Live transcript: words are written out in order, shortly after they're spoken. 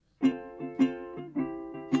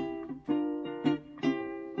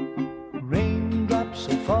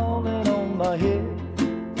my head.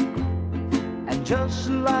 And just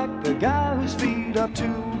like the guy whose feet are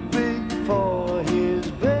too big for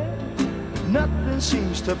his bed, nothing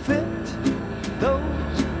seems to fit.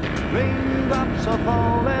 Those raindrops are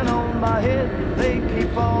falling on my head, they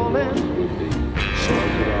keep falling. So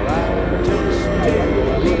I just take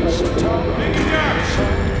a piece of talking to the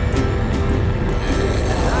sun.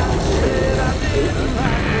 And I said I didn't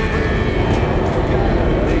like the way you got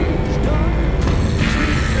things done,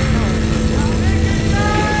 sleeping on the job.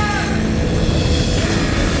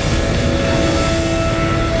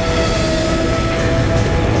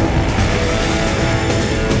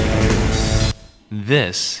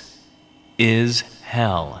 This is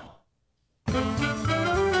hell.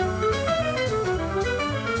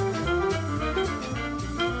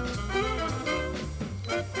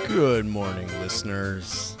 Good morning,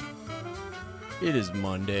 listeners. It is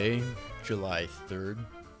Monday, July 3rd,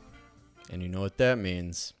 and you know what that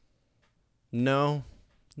means. No,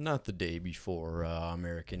 not the day before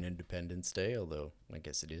American Independence Day, although I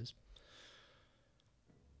guess it is.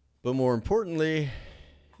 But more importantly,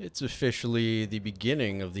 it's officially the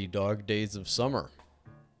beginning of the dog days of summer.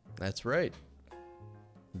 That's right.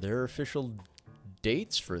 There are official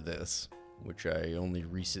dates for this, which I only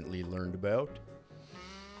recently learned about.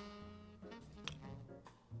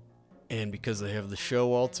 And because I have the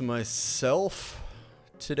show all to myself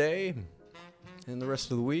today and the rest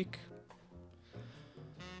of the week,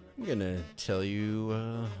 I'm going to tell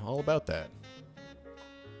you all about that.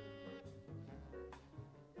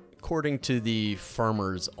 According to the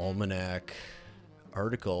Farmer's Almanac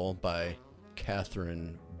article by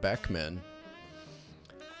Catherine Beckman,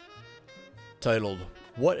 titled,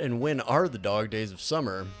 "What and When Are the Dog Days of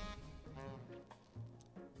Summer?"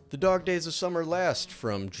 The dog days of summer last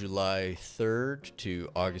from July 3rd to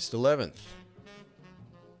August 11th.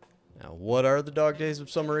 Now, what are the dog days of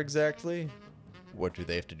summer exactly? What do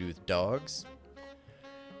they have to do with dogs?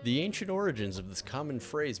 The ancient origins of this common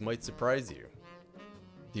phrase might surprise you.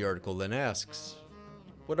 The article then asks,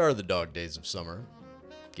 what are the dog days of summer?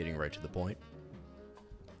 Getting right to the point.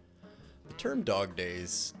 The term dog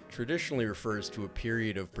days traditionally refers to a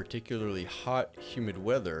period of particularly hot, humid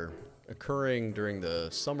weather occurring during the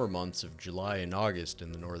summer months of July and August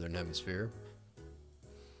in the Northern Hemisphere.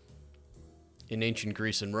 In ancient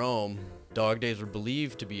Greece and Rome, dog days were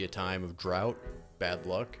believed to be a time of drought, bad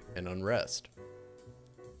luck, and unrest,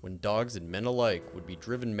 when dogs and men alike would be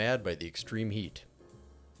driven mad by the extreme heat.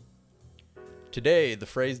 Today, the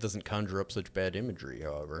phrase doesn't conjure up such bad imagery,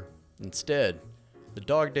 however. Instead, the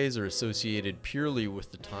dog days are associated purely with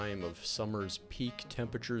the time of summer's peak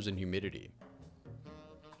temperatures and humidity.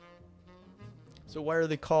 So why are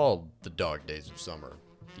they called the dog days of summer?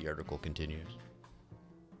 The article continues.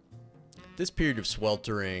 This period of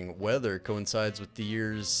sweltering weather coincides with the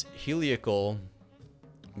year's heliacal,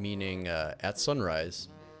 meaning at sunrise,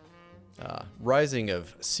 rising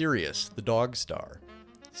of Sirius, the dog star.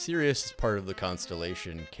 Sirius is part of the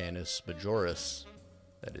constellation Canis Majoris,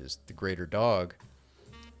 that is, the greater dog,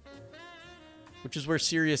 which is where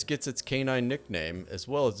Sirius gets its canine nickname, as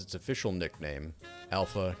well as its official nickname,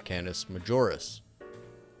 Alpha Canis Majoris.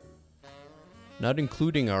 Not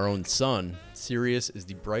including our own sun, Sirius is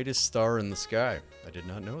the brightest star in the sky. I did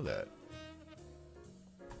not know that.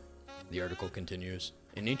 The article continues.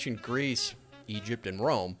 In ancient Greece, Egypt, and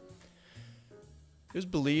Rome, it was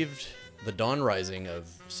believed the dawn rising of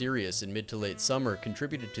Sirius in mid to late summer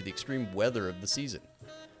contributed to the extreme weather of the season.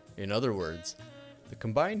 In other words, the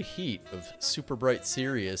combined heat of super bright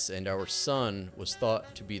Sirius and our sun was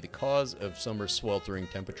thought to be the cause of summer's sweltering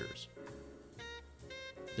temperatures.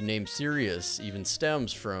 The name Sirius even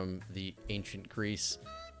stems from the ancient Greece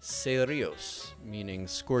Seirios, meaning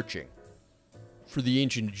scorching. For the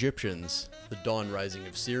ancient Egyptians, the dawn rising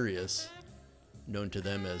of Sirius, known to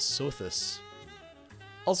them as Sothis,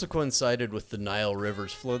 also coincided with the Nile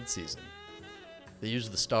River's flood season. They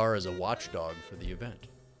used the star as a watchdog for the event.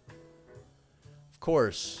 Of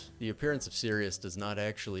course, the appearance of Sirius does not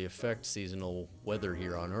actually affect seasonal weather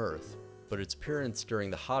here on Earth, but its appearance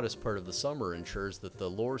during the hottest part of the summer ensures that the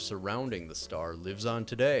lore surrounding the star lives on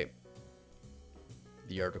today.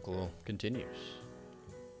 The article continues.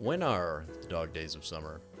 When are the dog days of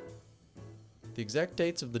summer? The exact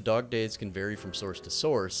dates of the dog days can vary from source to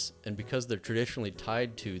source, and because they're traditionally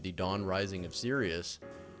tied to the dawn rising of Sirius,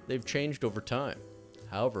 they've changed over time.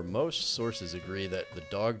 However, most sources agree that the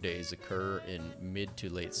dog days occur in mid to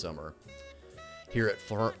late summer. Here at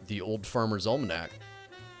the Old Farmer's Almanac,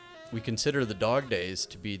 we consider the dog days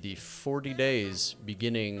to be the 40 days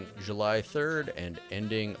beginning July 3rd and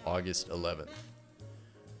ending August 11th.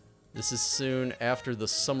 This is soon after the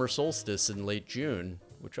summer solstice in late June,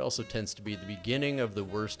 which also tends to be the beginning of the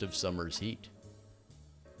worst of summer's heat.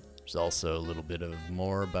 There's also a little bit of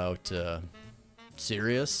more about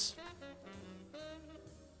Sirius,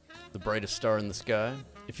 the brightest star in the sky,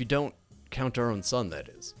 if you don't count our own sun, that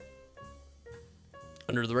is.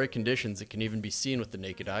 Under the right conditions, it can even be seen with the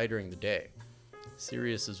naked eye during the day.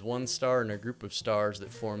 Sirius is one star in a group of stars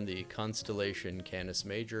that form the constellation Canis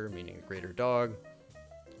Major, meaning a greater dog.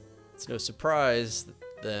 It's no surprise,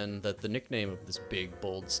 then, that the nickname of this big,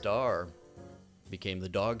 bold star became the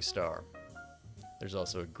Dog Star. There's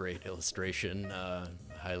also a great illustration. I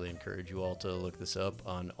highly encourage you all to look this up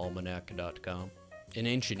on almanac.com. In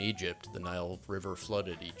ancient Egypt, the Nile River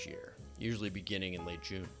flooded each year, usually beginning in late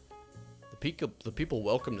June. The people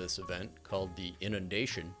welcomed this event, called the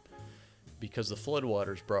inundation, because the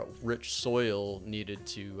floodwaters brought rich soil needed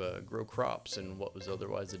to grow crops in what was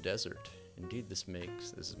otherwise a desert. Indeed, this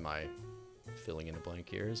is my filling in a blank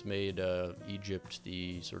here, has made Egypt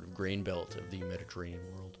the sort of grain belt of the Mediterranean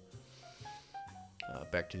world.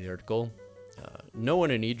 Back to the article. No one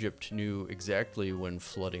in Egypt knew exactly when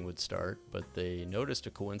flooding would start, but they noticed a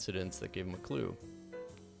coincidence that gave them a clue.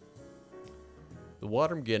 The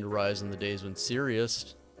water began to rise in the days when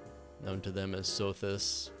Sirius, known to them as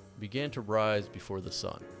Sothis, began to rise before the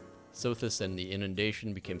sun. Sothis and the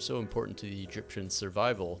inundation became so important to the Egyptians'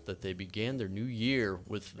 survival that they began their new year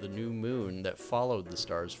with the new moon that followed the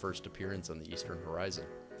star's first appearance on the eastern horizon.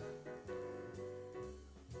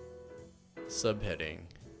 Subheading: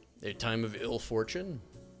 A time of ill fortune?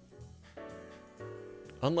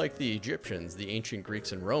 Unlike the Egyptians, the ancient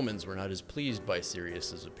Greeks and Romans were not as pleased by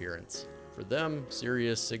Sirius's appearance. For them,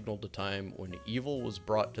 Sirius signaled a time when evil was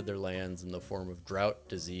brought to their lands in the form of drought,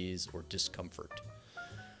 disease, or discomfort.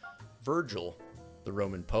 Virgil, the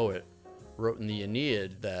Roman poet, wrote in the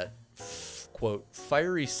Aeneid that, quote,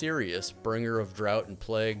 "Fiery Sirius, bringer of drought and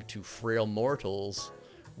plague to frail mortals,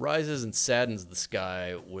 rises and saddens the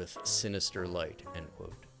sky with sinister light," end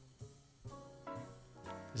quote.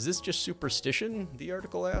 Is this just superstition? The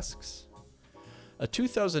article asks. A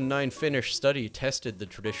 2009 Finnish study tested the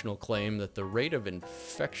traditional claim that the rate of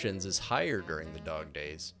infections is higher during the dog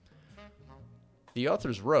days. The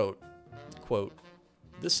authors wrote, quote,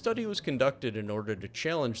 "This study was conducted in order to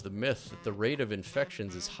challenge the myth that the rate of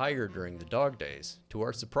infections is higher during the dog days. To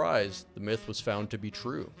our surprise, the myth was found to be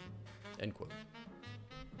true," end quote.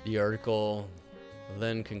 The article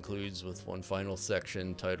then concludes with one final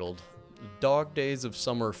section titled, "Dog Days of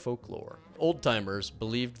Summer Folklore." Old-timers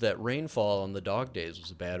believed that rainfall on the dog days was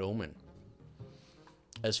a bad omen.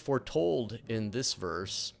 As foretold in this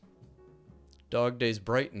verse, dog days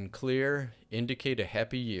bright and clear indicate a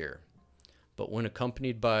happy year, but when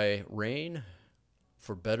accompanied by rain,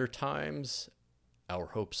 for better times, our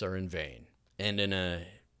hopes are in vain. And in a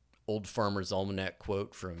Old Farmer's Almanac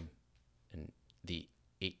quote from the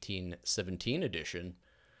 1817 edition,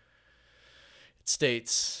 it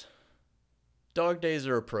states, "Dog days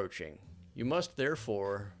are approaching. You must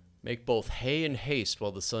therefore make both hay and haste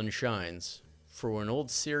while the sun shines, for when old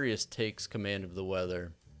Sirius takes command of the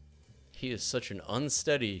weather, he is such an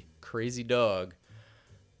unsteady, crazy dog,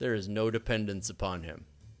 there is no dependence upon him."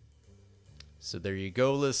 So there you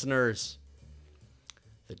go, listeners.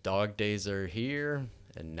 The dog days are here,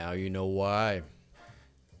 and now you know why.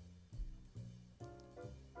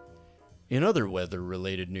 In other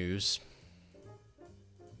weather-related news,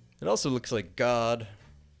 it also looks like God,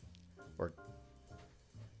 or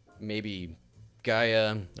maybe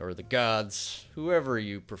Gaia, or the gods, whoever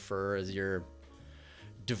you prefer as your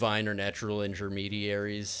divine or natural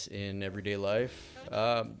intermediaries in everyday life,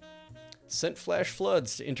 sent flash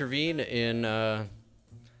floods to intervene in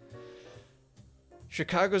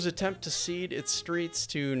Chicago's attempt to cede its streets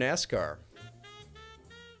to NASCAR.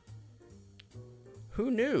 Who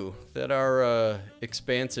knew that our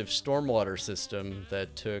expansive stormwater system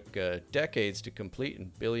that took decades to complete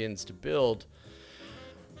and billions to build,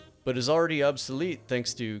 but is already obsolete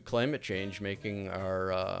thanks to climate change, making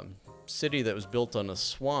our city that was built on a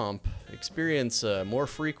swamp experience more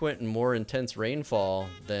frequent and more intense rainfall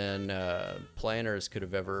than planners could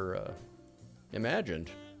have ever imagined?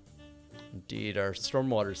 Indeed, our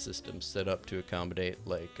stormwater system set up to accommodate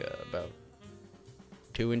about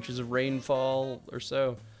 2 inches of rainfall or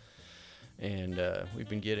so, and we've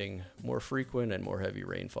been getting more frequent and more heavy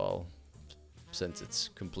rainfall since its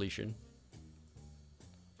completion.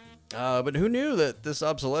 But who knew that this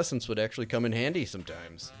obsolescence would actually come in handy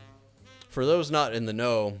sometimes? For those not in the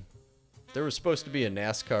know, there was supposed to be a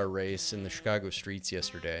NASCAR race in the Chicago streets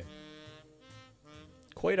yesterday.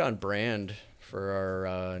 Quite on brand for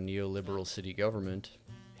our neoliberal city government,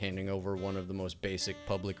 handing over one of the most basic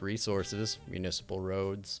public resources, municipal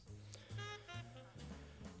roads.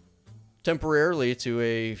 temporarily to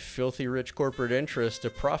a filthy rich corporate interest to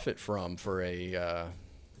profit from for a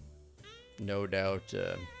no doubt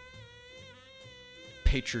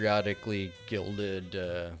patriotically gilded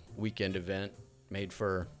weekend event made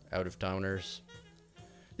for out-of-towners.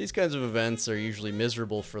 These kinds of events are usually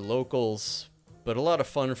miserable for locals, but a lot of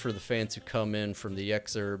fun for the fans who come in from the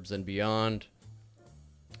exurbs and beyond.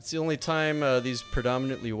 It's the only time these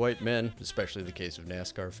predominantly white men, especially the case of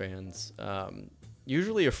NASCAR fans,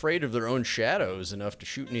 usually afraid of their own shadows enough to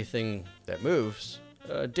shoot anything that moves,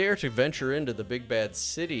 dare to venture into the big bad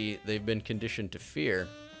city they've been conditioned to fear.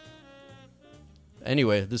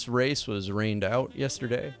 Anyway, this race was rained out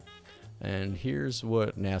yesterday, and here's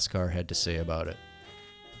what NASCAR had to say about it.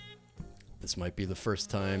 This might be the first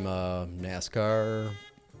time NASCAR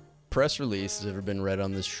press release has ever been read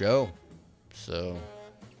on this show. So,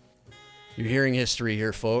 you're hearing history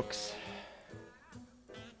here, folks.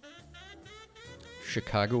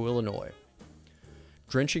 Chicago, Illinois.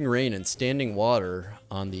 Drenching rain and standing water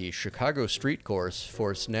on the Chicago street course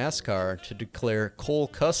forced NASCAR to declare Cole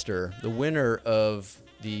Custer the winner of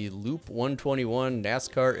the Loop 121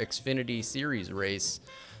 NASCAR Xfinity Series race,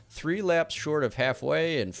 3 laps short of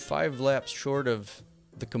halfway and 5 laps short of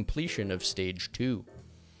the completion of Stage 2.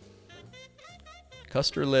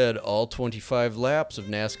 Custer led all 25 laps of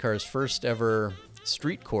NASCAR's first ever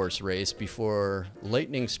street course race before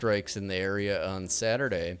lightning strikes in the area on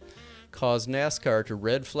Saturday caused NASCAR to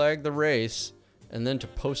red flag the race and then to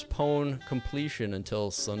postpone completion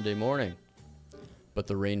until Sunday morning. But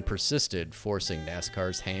the rain persisted, forcing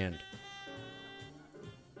NASCAR's hand.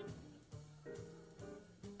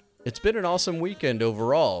 It's been an awesome weekend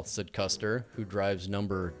overall, said Custer, who drives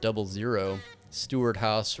number 00, Stewart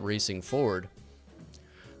Haas Racing Ford.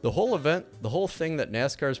 The whole event, the whole thing that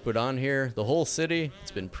NASCAR's put on here, the whole city,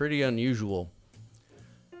 it's been pretty unusual.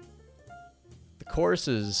 The course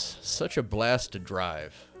is such a blast to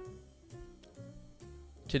drive.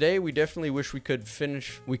 Today we definitely wish we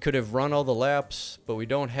could have run all the laps, but we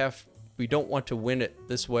don't want to win it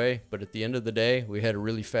this way, but at the end of the day, we had a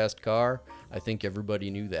really fast car. I think everybody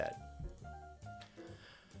knew that.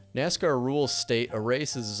 NASCAR rules state a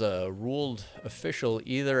race is ruled official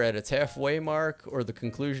either at its halfway mark or the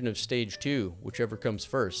conclusion of Stage 2, whichever comes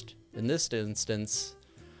first. In this instance,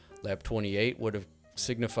 lap 28 would have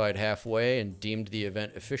signified halfway and deemed the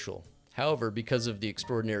event official. However, because of the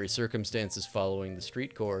extraordinary circumstances following the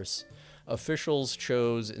street course, officials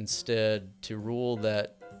chose instead to rule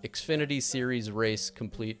that Xfinity Series race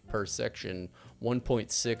complete per section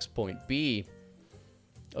 1.6.b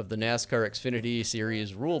of the NASCAR Xfinity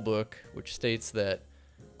Series rulebook, which states that,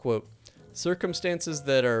 quote, circumstances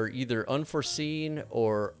that are either unforeseen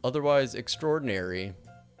or otherwise extraordinary,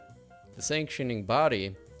 the sanctioning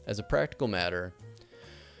body, as a practical matter,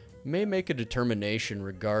 may make a determination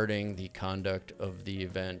regarding the conduct of the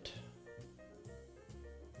event.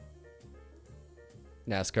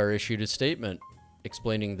 NASCAR issued a statement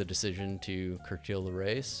explaining the decision to curtail the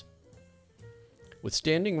race. With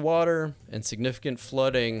standing water and significant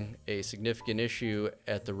flooding a significant issue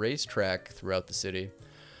at the racetrack throughout the city,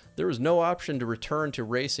 there was no option to return to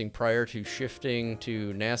racing prior to shifting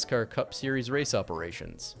to NASCAR Cup Series race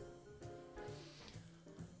operations.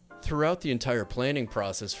 Throughout the entire planning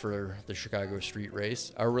process for the Chicago Street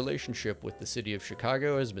Race, our relationship with the city of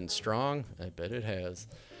Chicago has been strong. I bet it has.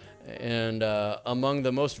 And among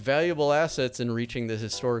the most valuable assets in reaching this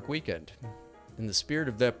historic weekend. In the spirit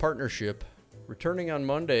of that partnership, returning on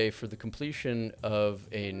Monday for the completion of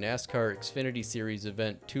a NASCAR Xfinity Series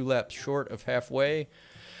event 2 laps short of halfway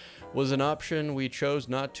was an option we chose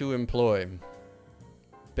not to employ.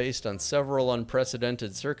 Based on several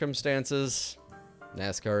unprecedented circumstances,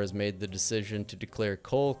 NASCAR has made the decision to declare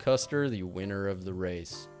Cole Custer the winner of the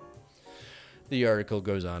race. The article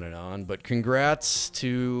goes on, but congrats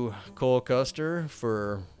to Cole Custer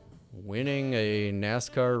for winning a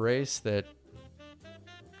NASCAR race that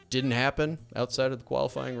didn't happen outside of the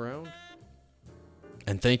qualifying round.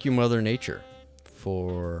 And thank you, Mother Nature,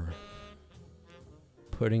 for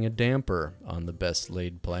putting a damper on the best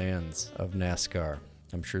laid plans of NASCAR.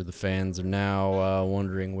 I'm sure the fans are now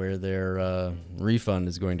wondering where their refund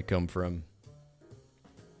is going to come from.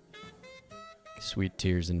 Sweet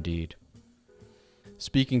tears indeed.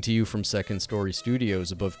 Speaking to you from Second Story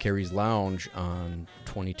Studios above Carey's Lounge on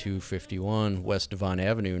 2251 West Devon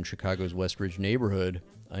Avenue in Chicago's West Ridge neighborhood,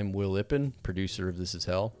 I'm Will Ippen, producer of This Is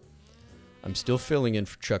Hell. I'm still filling in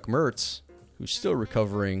for Chuck Mertz, who's still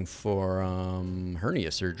recovering for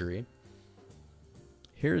hernia surgery.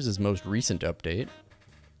 Here's his most recent update.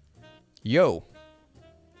 Yo,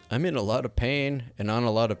 I'm in a lot of pain and on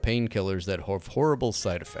a lot of painkillers that have horrible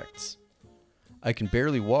side effects. I can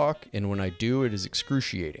barely walk, and when I do, it is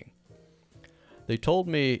excruciating. They told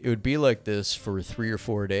me it would be like this for 3 or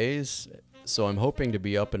 4 days, so I'm hoping to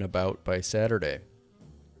be up and about by Saturday.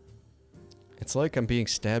 It's like I'm being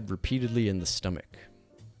stabbed repeatedly in the stomach.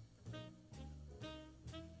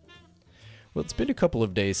 Well, it's been a couple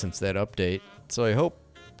of days since that update, so I hope,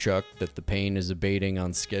 Chuck, that the pain is abating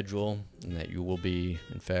on schedule and that you will be,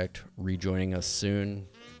 in fact, rejoining us soon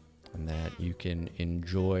and that you can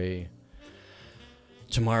enjoy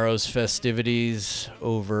tomorrow's festivities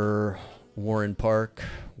over Warren Park,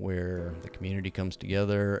 where the community comes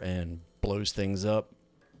together and blows things up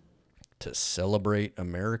to celebrate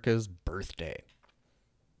America's birthday.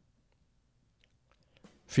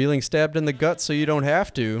 Feeling stabbed in the gut so you don't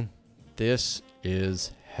have to? This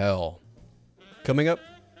is hell. Coming up,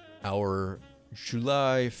 our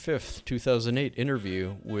July 5th, 2008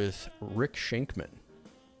 interview with Rick Shenkman.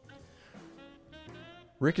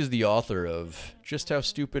 Rick is the author of Just How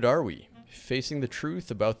Stupid Are We? Facing the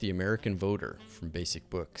Truth About the American Voter from Basic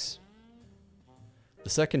Books. The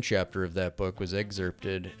second chapter of that book was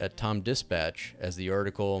excerpted at Tom Dispatch as the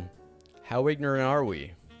article, How Ignorant Are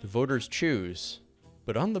We? The Voters Choose,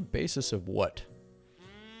 but on the basis of what?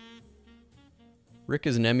 Rick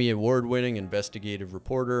is an Emmy Award-winning investigative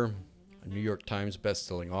reporter, a New York Times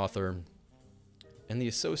bestselling author, and the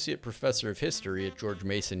Associate Professor of History at George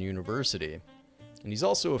Mason University. And he's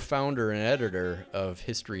also a founder and editor of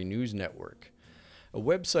History News Network, a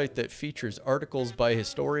website that features articles by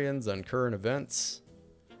historians on current events.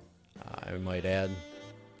 I might add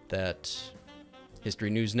that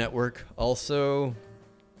History News Network also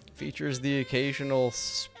features the occasional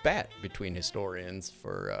spat between historians.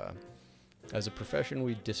 As a profession,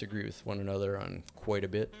 we disagree with one another on quite a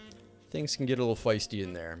bit. Things can get a little feisty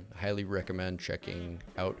in there. I highly recommend checking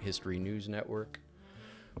out History News Network,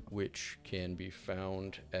 which can be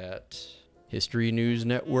found at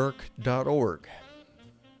historynewsnetwork.org.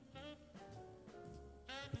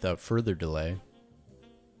 Without further delay,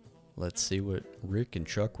 let's see what Rick and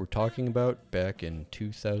Chuck were talking about back in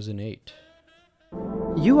 2008.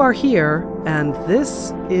 You are here, and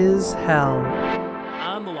this is hell.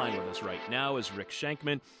 On the line with us right now is Rick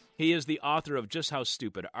Shenkman. He is the author of Just How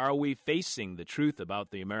Stupid Are We? Facing the Truth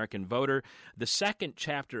About the American Voter. The second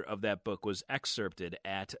chapter of that book was excerpted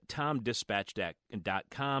at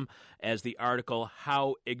tomdispatch.com as the article,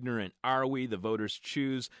 How Ignorant Are We? The Voters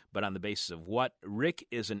Choose, but on the basis of what? Rick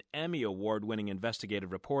is an Emmy Award-winning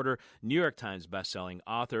investigative reporter, New York Times bestselling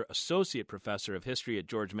author, associate professor of history at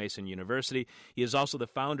George Mason University. He is also the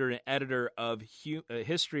founder and editor of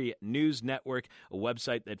History News Network, a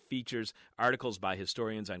website that features articles by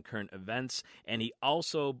historians on current events, and he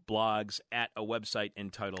also blogs at a website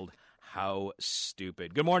entitled How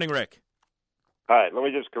Stupid. Good morning, Rick. All right, let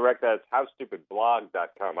me just correct that. It's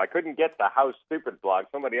howstupidblog.com. I couldn't get the How Stupid blog.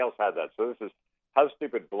 Somebody else had that. So this is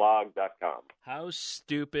howstupidblog.com.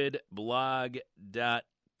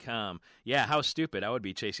 Howstupidblog.com. Yeah, how stupid. I would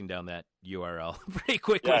be chasing down that URL pretty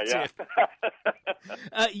quickly, Yeah. too.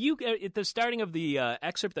 You at the starting of the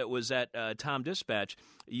excerpt that was at Tom Dispatch,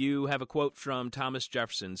 you have a quote from Thomas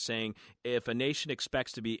Jefferson saying, if a nation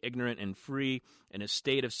expects to be ignorant and free in a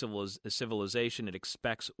state of civilization, it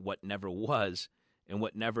expects what never was and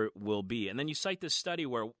what never will be. And then you cite this study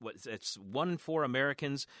where it's 1 in 4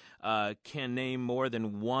 Americans can name more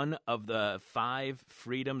than one of the 5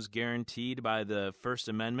 freedoms guaranteed by the First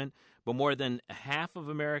Amendment, but more than half of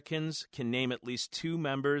Americans can name at least 2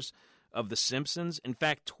 members of the Simpsons. In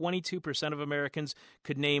fact, 22% of Americans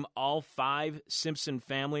could name all 5 Simpson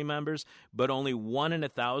family members, but only 1 in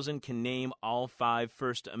 1,000 can name all 5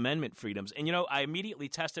 First Amendment freedoms. And, I immediately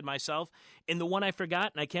tested myself in the one I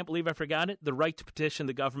forgot, and I can't believe I forgot it, the right to petition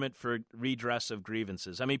the government for redress of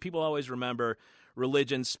grievances. I mean, people always remember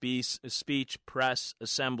religion, speech, press,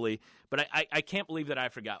 assembly, but I can't believe that I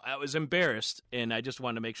forgot. I was embarrassed, and I just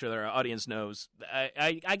wanted to make sure that our audience knows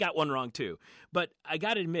I got one wrong, too. But I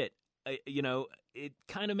got to admit, it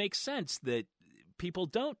kind of makes sense that people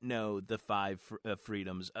don't know the 5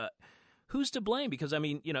 freedoms. Who's to blame? Because,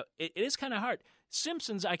 it is kind of hard.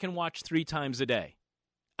 Simpsons I can watch 3 times a day.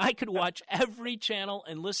 I could watch every channel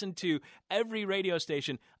and listen to every radio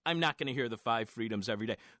station. I'm not going to hear the 5 freedoms every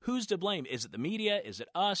day. Who's to blame? Is it the media? Is it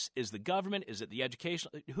us? Is the government? Is it the education?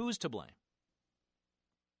 Who's to blame?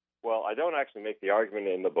 Well, I don't actually make the argument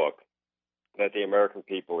in the book that the American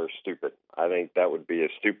people are stupid. I think that would be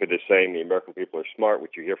as stupid as saying the American people are smart,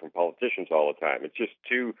 which you hear from politicians all the time. It's just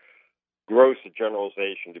too gross a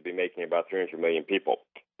generalization to be making about 300 million people.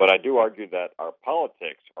 But I do argue that our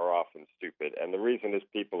politics are often stupid, and the reason is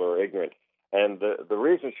people are ignorant. And the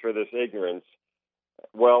reasons for this ignorance,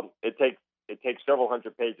 well, it takes it takes several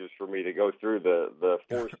hundred pages for me to go through the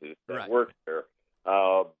forces that Right. work there.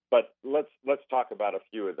 But let's talk about a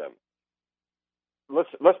few of them.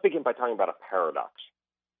 Let's begin by talking about a paradox.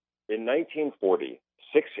 In 1940,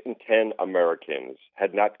 6 in 10 Americans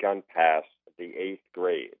had not gone past the 8th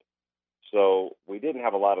grade. So we didn't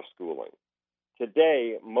have a lot of schooling.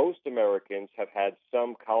 Today, most Americans have had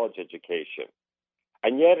some college education.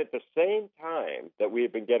 And yet, at the same time that we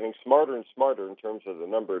have been getting smarter and smarter in terms of the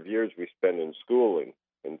number of years we spend in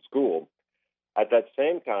school, at that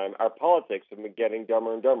same time, our politics have been getting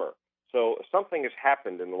dumber and dumber. So something has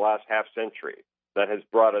happened in the last half century that has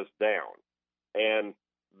brought us down. And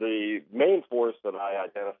the main force that I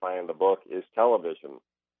identify in the book is television.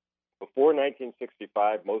 Before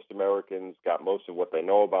 1965, most Americans got most of what they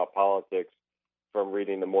know about politics from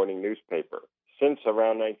reading the morning newspaper. Since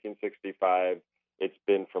around 1965, it's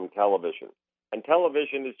been from television. And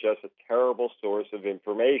television is just a terrible source of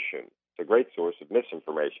information. It's a great source of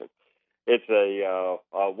misinformation. It's a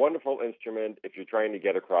wonderful instrument if you're trying to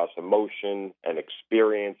get across emotion and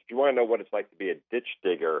experience. If you want to know what it's like to be a ditch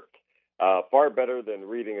digger, far better than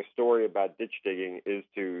reading a story about ditch digging is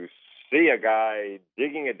to see a guy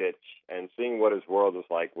digging a ditch and seeing what his world is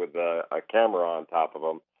like with a camera on top of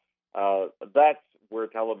him. That's where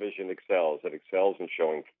television excels. It excels in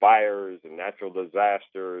showing fires and natural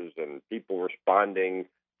disasters and people responding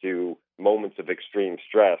to moments of extreme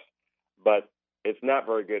stress. But it's not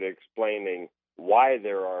very good at explaining why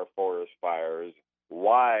there are forest fires,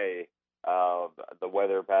 why the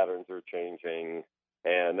weather patterns are changing.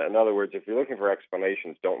 And in other words, if you're looking for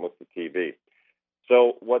explanations, don't look at TV.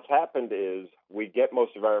 So what's happened is we get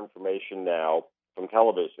most of our information now from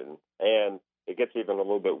television, and it gets even a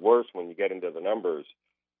little bit worse when you get into the numbers.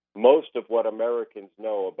 Most of what Americans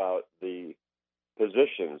know about the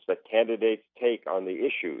positions that candidates take on the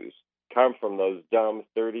issues come from those dumb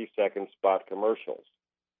 30-second spot commercials.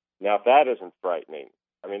 Now, if that isn't frightening,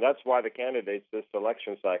 I mean, that's why the candidates this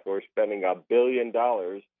election cycle are spending $1 billion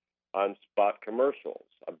on spot commercials.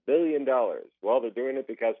 $1 billion. Well, they're doing it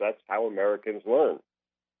because that's how Americans learn.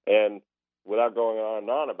 And without going on and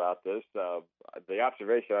on about this, the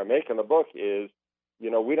observation I make in the book is,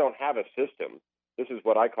 we don't have a system. This is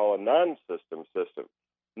what I call a non-system system.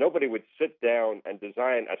 Nobody would sit down and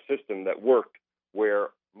design a system that worked where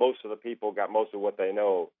most of the people got most of what they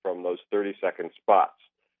know from those 30-second spots.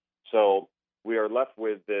 So we are left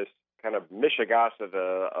with this kind of mishigas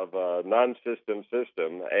of a non-system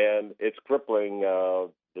system, and it's crippling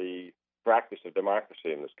the practice of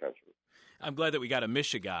democracy in this country. I'm glad that we got a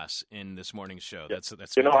mishigas in this morning's show. Yeah.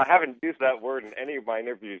 That's I haven't used that word in any of my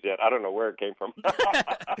interviews yet. I don't know where it came from.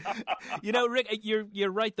 Rick,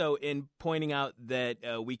 you're right though in pointing out that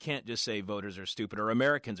we can't just say voters are stupid or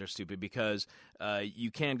Americans are stupid, because you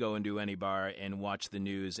can go into any bar and watch the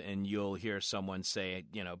news and you'll hear someone say,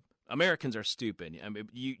 Americans are stupid. I mean,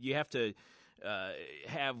 you have to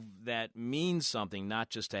have that mean something,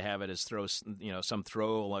 not just to have it as some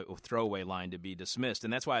throwaway line to be dismissed.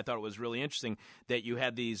 And that's why I thought it was really interesting that you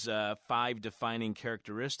had these 5 defining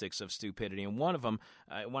characteristics of stupidity. And one of them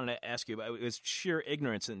I wanted to ask you about is sheer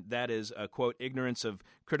ignorance, and that is, quote, ignorance of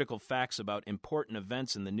critical facts about important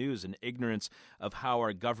events in the news and ignorance of how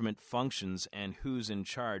our government functions and who's in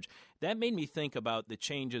charge. That made me think about the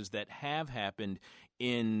changes that have happened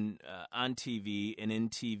on TV and in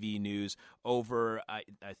TV news over, I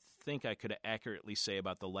think I could accurately say,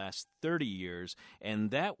 about the last 30 years, and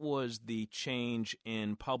that was the change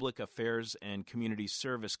in public affairs and community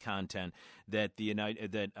service content that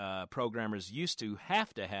programmers used to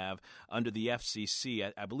have under the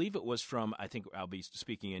FCC. I believe it was from, I think I'll be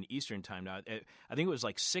speaking in Eastern time now, I think it was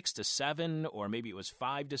like 6 to 7, or maybe it was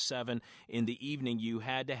 5 to 7 in the evening. You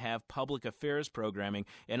had to have public affairs programming,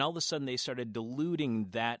 and all of a sudden they started diluting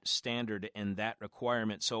that standard and that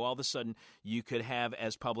requirement. So all of a sudden you could have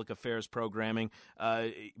as public affairs programming,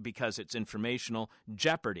 because it's informational,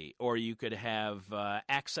 Jeopardy, or you could have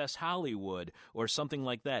Access Hollywood or something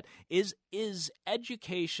like that. Is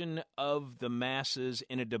education of the masses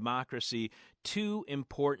in a democracy too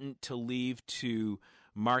important to leave to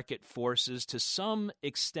market forces? To some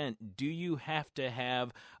extent, do you have to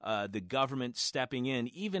have the government stepping in,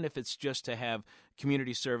 even if it's just to have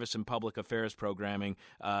community service and public affairs programming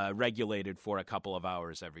regulated for a couple of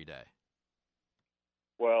hours every day?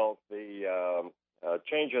 Well, the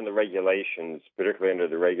change in the regulations, particularly under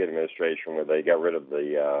the Reagan administration, where they got rid of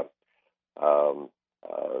the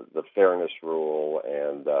fairness rule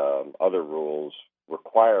and other rules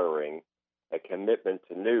requiring a commitment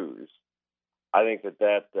to news, I think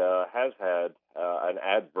that has had an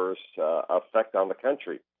adverse effect on the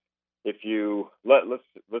country. if you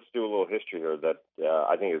let's do a little history here that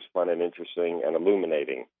I think is fun and interesting and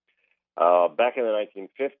illuminating. Back in the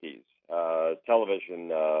 1950s, television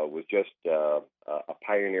was just a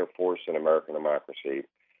pioneer force in American democracy,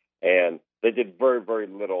 and they did very, very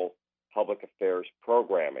little public affairs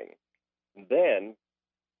programming. Then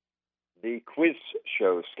the quiz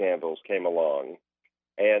show scandals came along,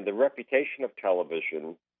 and the reputation of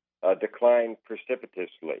television declined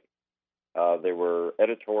precipitously. There were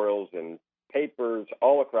editorials in papers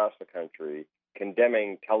all across the country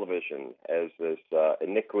condemning television as this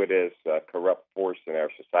iniquitous, corrupt force in our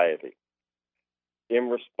society. In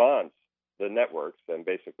response, the networks, and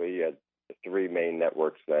basically you had the three main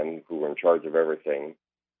networks then who were in charge of everything,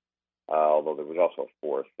 although there was also a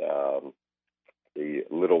fourth, the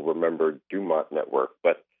little-remembered Dumont network,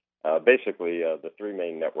 but basically the three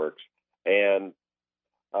main networks. And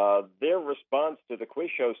their response to the quiz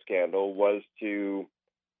show scandal was to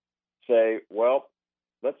say, well,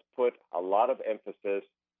 let's put a lot of emphasis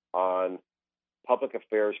on public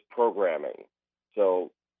affairs programming.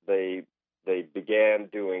 So they began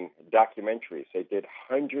doing documentaries. They did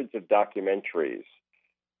hundreds of documentaries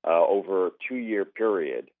over a 2-year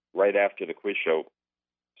period right after the quiz show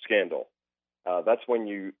scandal. That's when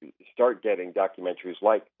you start getting documentaries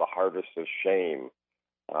like The Harvest of Shame.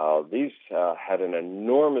 These had an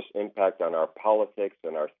enormous impact on our politics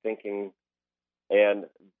and our thinking, and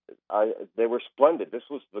they were splendid. This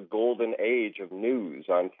was the golden age of news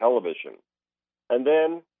on television. And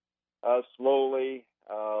then slowly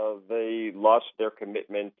they lost their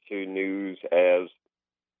commitment to news as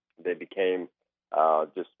they became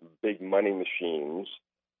just big money machines.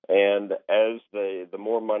 And as the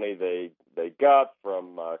more money they got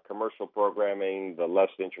from commercial programming, the less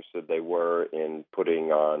interested they were in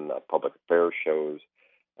putting on public affairs shows.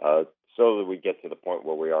 So that we get to the point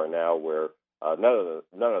where we are now, where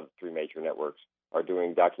none of the three major networks are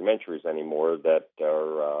doing documentaries anymore that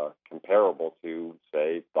are comparable to,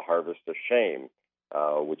 say, The Harvest of Shame,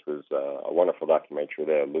 which was a wonderful documentary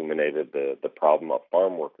that illuminated the problem of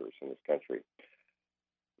farm workers in this country.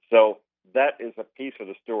 So that is a piece of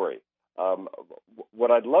the story.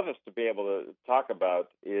 What I'd love us to be able to talk about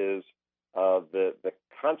is the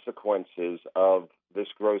consequences of this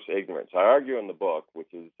gross ignorance. I argue in the book,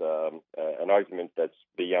 which is an argument that's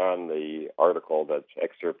beyond the article that's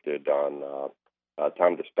excerpted on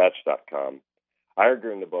TomDispatch.com. I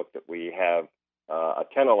argue in the book that we have a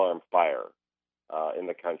 10-alarm fire in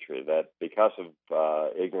the country, that because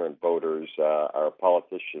of ignorant voters, our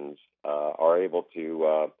politicians are able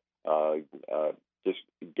to just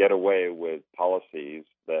get away with policies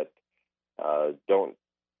that don't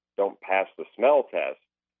pass the smell test.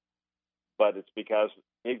 But it's because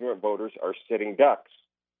ignorant voters are sitting ducks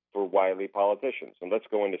for wily politicians. And let's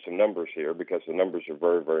go into some numbers here, because the numbers are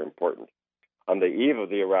very, very important. On the eve of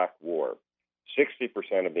the Iraq War,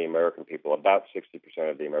 60% of the American people, about 60%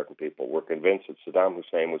 of the American people, were convinced that Saddam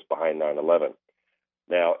Hussein was behind 9/11.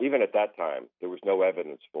 Now, even at that time, there was no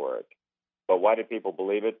evidence for it. But why did people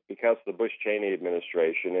believe it? Because the Bush-Cheney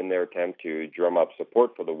administration, in their attempt to drum up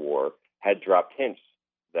support for the war, had dropped hints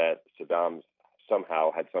that Saddam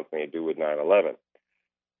somehow had something to do with 9/11.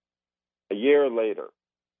 A year later,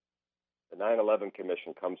 the 9/11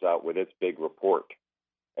 Commission comes out with its big report,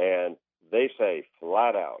 and they say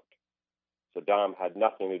flat out, Saddam had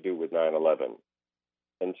nothing to do with 9/11.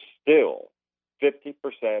 And still,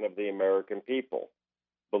 50% of the American people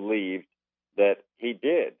believed that he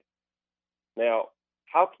did. Now,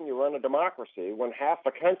 how can you run a democracy when half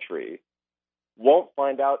the country won't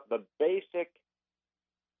find out the basic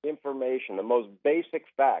information, the most basic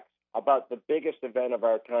facts about the biggest event of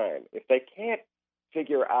our time? If they can't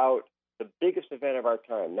figure out the biggest event of our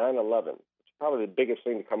time, 9/11, it's probably the biggest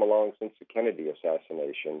thing to come along since the Kennedy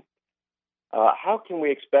assassination, how can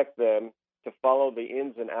we expect them to follow the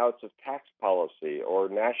ins and outs of tax policy or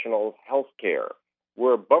national health care?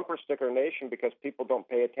 We're a bumper sticker nation because people don't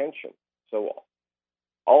pay attention. So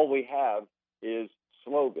all we have is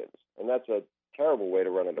slogans, and that's a terrible way to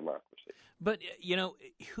run a democracy. But,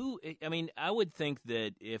 I would think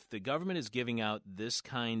that if the government is giving out this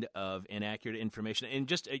kind of inaccurate information, and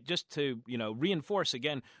just to, reinforce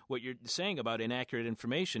again what you're saying about inaccurate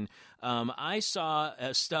information, I saw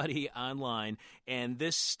a study online, and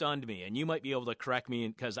this stunned me, and you might be able to correct me,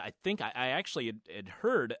 because I think I actually had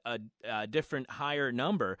heard a different higher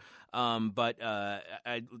number, but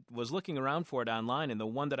I was looking around for it online, and the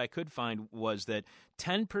one that I could find was that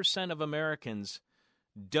 10% of Americans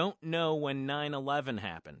don't know when 9/11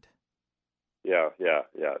 happened. Yeah.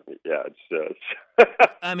 It's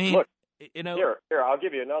I mean, look, here, I'll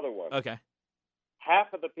give you another one. Okay.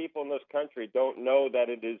 half of the people in this country don't know that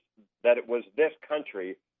it was this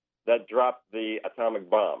country that dropped the atomic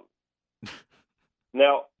bomb.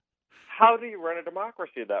 Now, how do you run a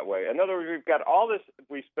democracy that way? In other words, we've got all this,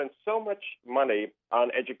 we spend so much money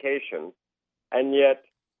on education, and yet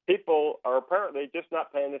people are apparently just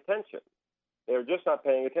not paying attention. They're just not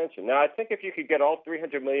paying attention. Now, I think if you could get all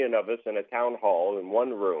 300 million of us in a town hall in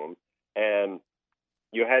one room, and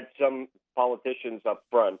you had some politicians up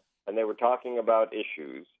front, and they were talking about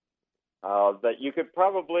issues, that you could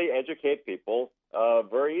probably educate people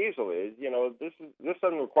very easily. You know, this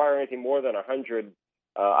doesn't require anything more than 100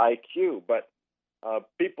 IQ, but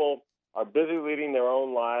people are busy leading their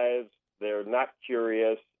own lives. They're not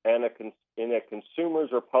curious, and in a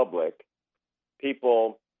consumer's republic,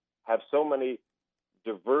 people have so many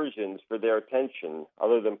diversions for their attention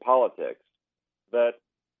other than politics that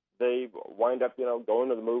they wind up, going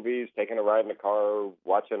to the movies, taking a ride in a car,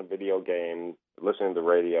 watching a video game, listening to the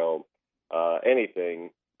radio,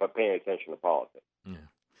 anything but paying attention to politics. Yeah.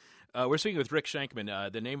 We're speaking with Rick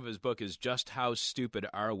Shenkman. The name of his book is Just How Stupid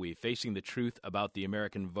Are We? Facing the Truth About the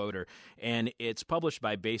American Voter. And it's published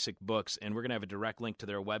by Basic Books, and we're going to have a direct link to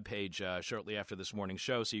their webpage shortly after this morning's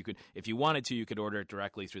show. So you could, if you wanted to, you could order it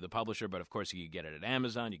directly through the publisher, but of course you can get it at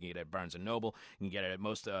Amazon, you can get it at Barnes & Noble, you can get it at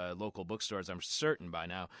most local bookstores, I'm certain by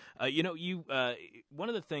now. One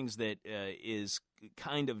of the things that is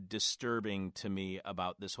kind of disturbing to me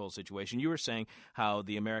about this whole situation. You were saying how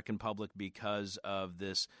the American public, because of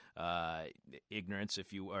this ignorance,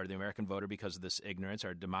 if you are the American voter, because of this ignorance,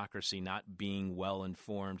 our democracy not being well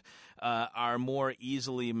informed, are more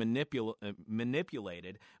easily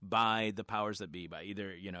manipulated by the powers that be, by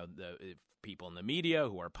either the people in the media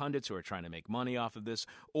who are pundits who are trying to make money off of this,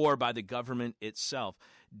 or by the government itself.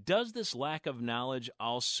 Does this lack of knowledge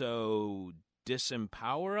also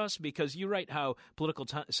disempower us? Because you write how political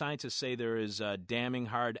scientists say there is damning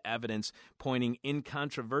hard evidence pointing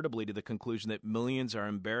incontrovertibly to the conclusion that millions are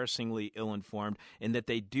embarrassingly ill-informed and that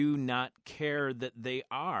they do not care that they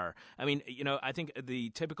are. I mean, I think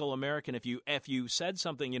the typical American, if you said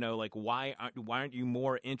something, like why aren't you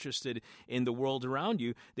more interested in the world around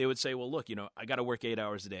you, they would say, well, look, I got to work 8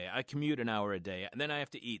 hours a day, I commute an hour a day, and then I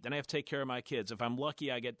have to eat, then I have to take care of my kids. If I'm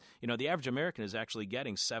lucky, I get, the average American is actually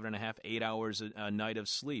getting 7.5, 8 hours a night of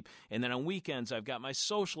sleep. And then on weekends, I've got my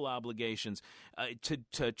social obligations.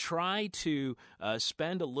 To try to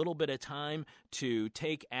spend a little bit of time to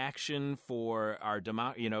take action for our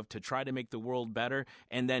to try to make the world better,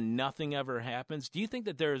 and then nothing ever happens. Do you think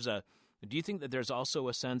that there's also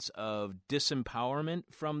a sense of disempowerment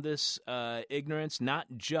from this ignorance, not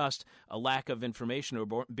just a lack of information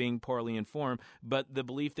or being poorly informed, but the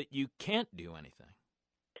belief that you can't do anything?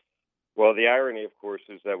 Well, the irony, of course,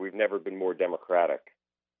 is that we've never been more democratic.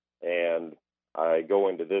 And I go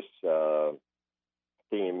into this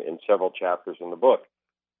theme in several chapters in the book.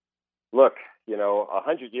 Look,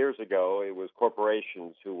 100 years ago, it was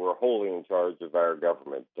corporations who were wholly in charge of our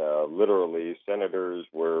government. Literally, senators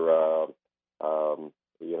were,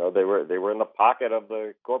 they were in the pocket of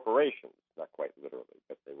the corporations. Not quite literally,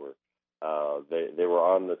 but they were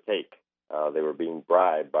on the take. They were being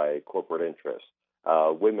bribed by corporate interests.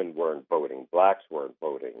 Women weren't voting. Blacks weren't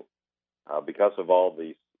voting. Because of all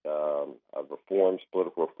these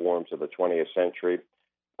political reforms of the 20th century,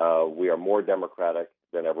 we are more democratic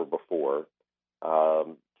than ever before.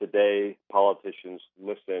 Today, politicians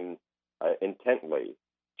listen intently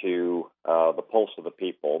to the pulse of the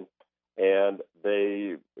people, and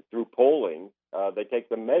they, through polling, they take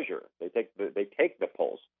the measure. They take the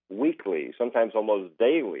pulse weekly, sometimes almost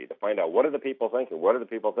daily, to find out what are the people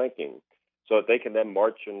thinking, so that they can then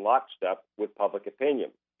march in lockstep with public opinion.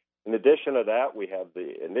 In addition to that, we have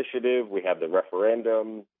the initiative, we have the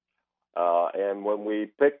referendum, and when we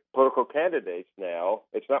pick political candidates now,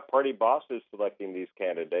 it's not party bosses selecting these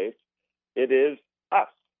candidates. It is us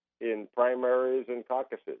in primaries and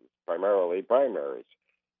caucuses, primarily primaries.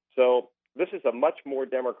 So this is a much more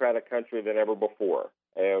democratic country than ever before.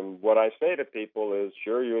 And what I say to people is,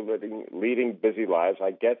 sure, you're leading busy lives.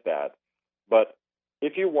 I get that. But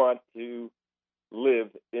if you want to live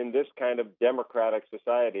in this kind of democratic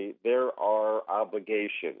society, there are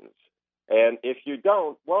obligations. And if you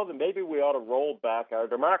don't, well, then maybe we ought to roll back our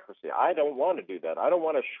democracy. I don't want to do that. I don't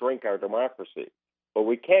want to shrink our democracy. But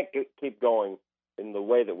we can't keep going in the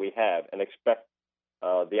way that we have and expect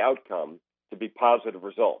the outcome to be positive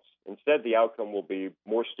results. Instead, the outcome will be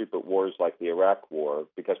more stupid wars like the Iraq War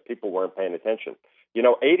because people weren't paying attention.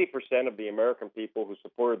 80% of the American people who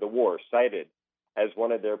supported the war cited as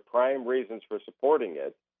one of their prime reasons for supporting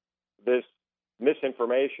it this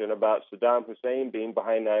misinformation about Saddam Hussein being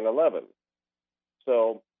behind 9/11.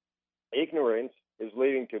 So ignorance is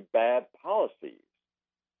leading to bad policies.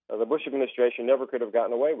 The Bush administration never could have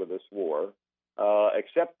gotten away with this war,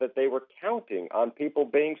 except that they were counting on people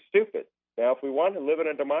being stupid. Now, if we want to live in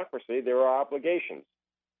a democracy, there are obligations.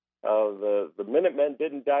 The Minutemen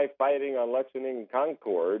didn't die fighting on Lexington and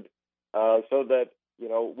Concord so that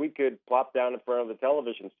we could plop down in front of the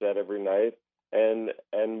television set every night and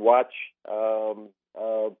watch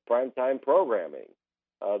primetime programming.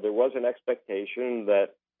 There was an expectation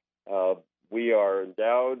that we are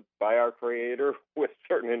endowed by our Creator with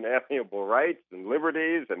certain inalienable rights and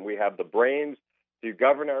liberties, and we have the brains to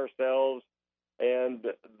govern ourselves. And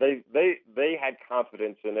they had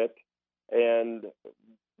confidence in it, and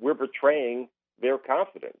we're betraying their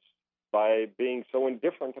confidence by being so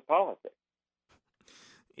indifferent to politics.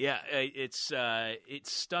 Yeah, it's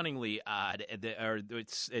stunningly odd, or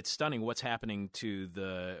it's stunning what's happening to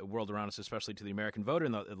the world around us, especially to the American voter,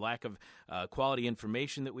 and the lack of quality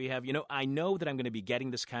information that we have. I know that I'm going to be getting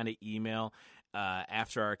this kind of email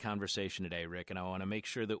after our conversation today, Rick, and I want to make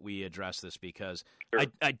sure that we address this because Sure.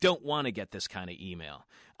 I don't want to get this kind of email.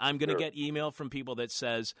 I'm going to Sure. get email from people that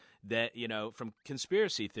says that, from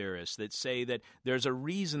conspiracy theorists that say that there's a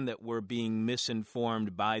reason that we're being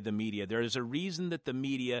misinformed by the media. There's a reason that the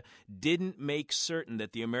media didn't make certain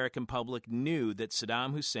that the American public knew that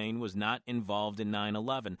Saddam Hussein was not involved in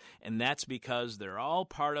 9/11. And that's because they're all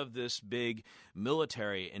part of this big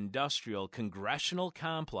military, industrial, congressional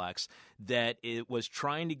complex that it was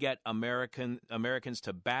trying to get Americans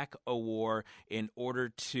to back a war in order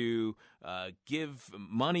to give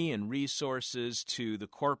money and resources to the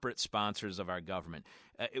corporate sponsors of our government.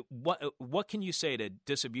 What can you say to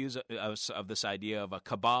disabuse us of this idea of a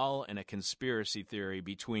cabal and a conspiracy theory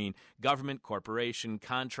between government, corporation,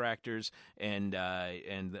 contractors, and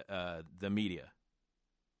the media?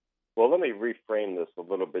 Well, let me reframe this a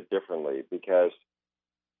little bit differently because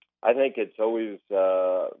I think it's always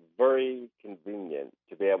very convenient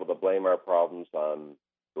to be able to blame our problems on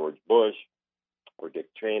George Bush or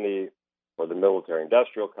Dick Cheney or the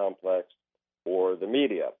military-industrial complex or the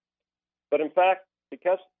media. But in fact,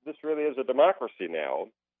 because this really is a democracy now,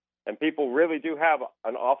 and people really do have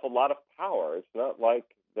an awful lot of power, it's not like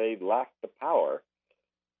they lack the power.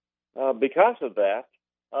 Because of that,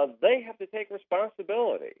 they have to take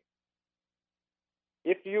responsibility.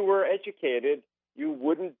 If you were educated, you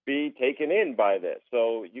wouldn't be taken in by this.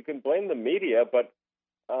 So you can blame the media, but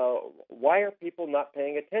why are people not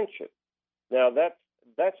paying attention? Now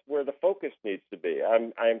that's where the focus needs to be.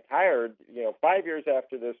 I'm tired. 5 years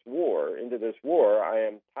into this war, I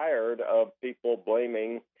am tired of people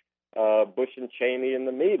blaming Bush and Cheney in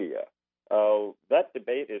the media. That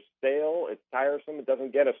debate is stale. It's tiresome. It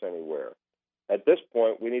doesn't get us anywhere. At this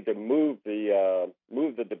point, we need to move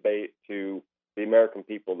the debate to the American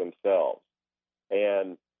people themselves.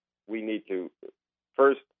 And we need to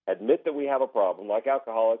first admit that we have a problem. Like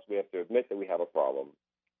alcoholics, we have to admit that we have a problem.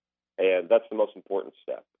 And that's the most important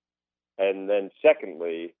step. And then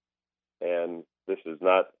secondly, and this is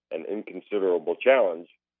not an inconsiderable challenge,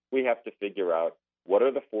 we have to figure out what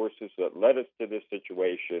are the forces that led us to this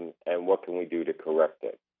situation and what can we do to correct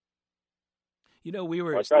it. We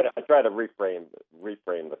were. I try to reframe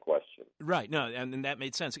the question. Right. No, and that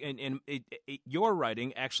made sense. And your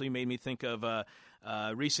writing actually made me think of a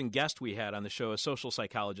recent guest we had on the show, a social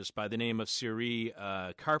psychologist by the name of Siri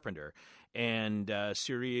Carpenter. And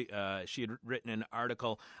Siri, she had written an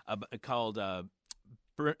article called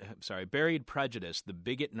Buried Prejudice, the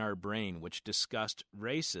Bigot in Our Brain, which discussed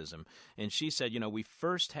racism. And she said, we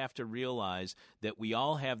first have to realize that we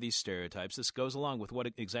all have these stereotypes. This goes along with what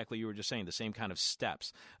exactly you were just saying, the same kind of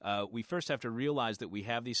steps. We first have to realize that we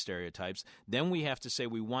have these stereotypes. Then we have to say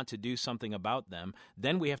we want to do something about them.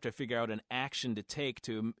 Then we have to figure out an action to take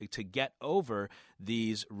to get over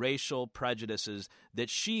these racial prejudices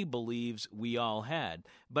that she believes we all had,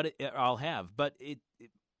 but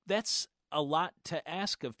that's a lot to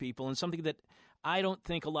ask of people, and something that I don't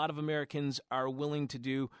think a lot of Americans are willing to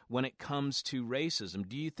do when it comes to racism.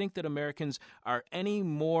 Do you think that Americans are any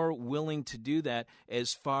more willing to do that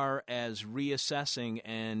as far as reassessing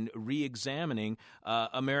and reexamining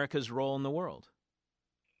America's role in the world?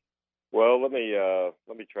 Well, let me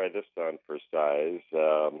try this on for size.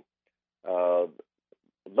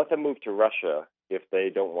 Let them move to Russia if they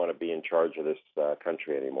don't want to be in charge of this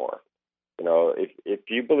country anymore. If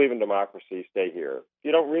you believe in democracy, stay here. If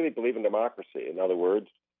you don't really believe in democracy, in other words,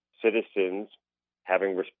 citizens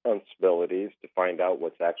having responsibilities to find out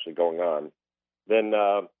what's actually going on, then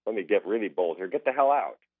let me get really bold here. Get the hell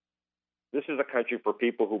out. This is a country for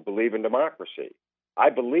people who believe in democracy. I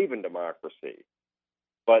believe in democracy.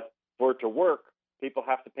 But for it to work, people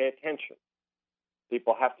have to pay attention.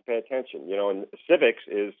 people have to pay attention. And civics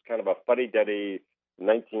is kind of a fuddy-duddy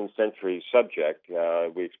 19th century subject.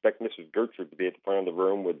 We expect Mrs. Gertrude to be at the front of the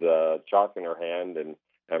room with chalk in her hand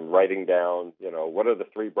and writing down, what are the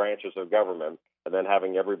three branches of government, and then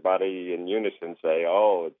having everybody in unison say,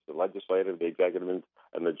 oh, it's the legislative, the executive,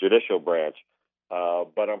 and the judicial branch.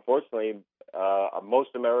 But unfortunately, most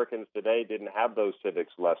Americans today didn't have those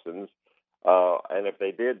civics lessons. And if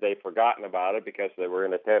they did, they've forgotten about it because they were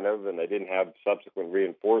inattentive and they didn't have subsequent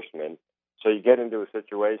reinforcement. So you get into a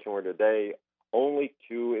situation where today only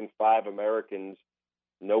 2 in 5 Americans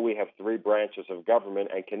know we have 3 branches of government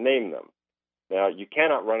and can name them. Now, you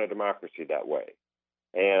cannot run a democracy that way.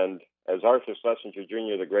 And as Arthur Schlesinger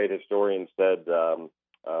Jr., the great historian, said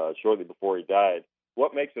shortly before he died,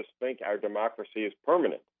 what makes us think our democracy is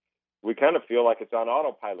permanent? We kind of feel like it's on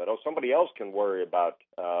autopilot. Oh, somebody else can worry about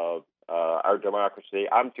our democracy.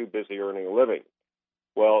 I'm too busy earning a living.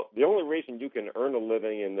 Well, the only reason you can earn a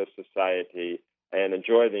living in this society and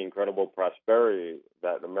enjoy the incredible prosperity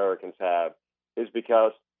that Americans have is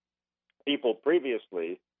because people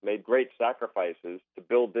previously made great sacrifices to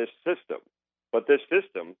build this system. But this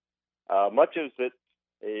system, much as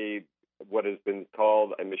it's what has been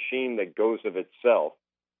called a machine that goes of itself,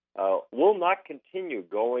 will not continue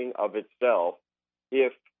going of itself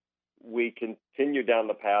if we continue down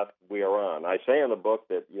the path we are on. I say in the book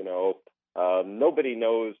that, nobody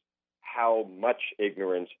knows how much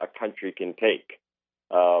ignorance a country can take.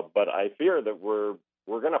 But I fear that we're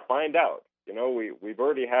going to find out. We've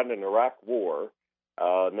already had an Iraq war.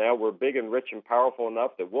 Now we're big and rich and powerful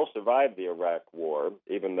enough that we'll survive the Iraq war,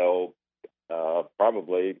 even though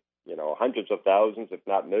probably hundreds of thousands, if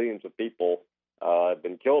not millions, of people have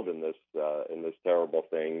been killed in this terrible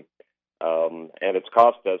thing, and it's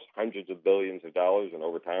cost us hundreds of billions of dollars, and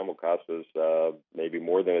over time will cost us maybe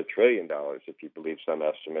more than $1 trillion if you believe some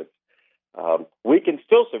estimates. We can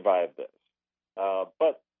still survive this,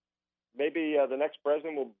 but maybe the next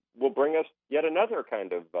president will bring us yet another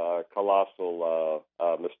kind of colossal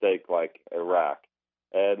mistake like Iraq.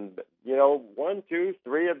 And, 1, 2,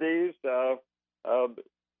 3 of these,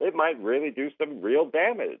 they might really do some real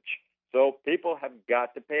damage. So people have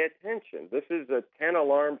got to pay attention. This is a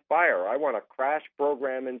 10-alarm fire. I want a crash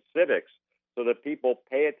program in civics so that people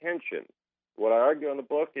pay attention. What I argue in the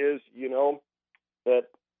book is, that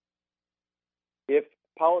if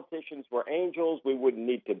politicians were angels, we wouldn't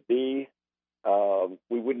need to be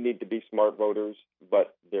smart voters,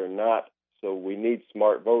 but they're not. So we need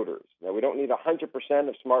smart voters. Now, we don't need 100%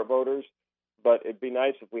 of smart voters, but it'd be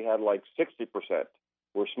nice if we had like 60%.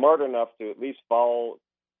 We're smart enough to at least follow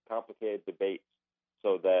complicated debates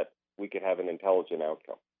so that we could have an intelligent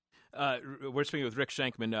outcome. We're speaking with Rick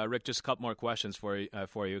Shenkman. Rick, just a couple more questions for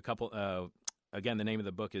you. Again, the name of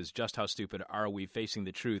the book is Just How Stupid Are We? Facing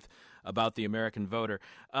the Truth About the American Voter.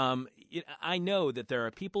 I know that there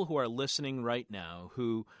are people who are listening right now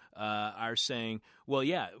who are saying, well,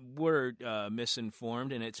 yeah, we're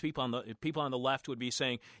misinformed, and it's people on the left would be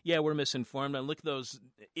saying, yeah, we're misinformed, and look at those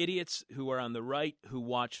idiots who are on the right who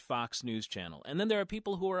watch Fox News Channel. And then there are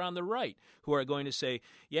people who are on the right who are going to say,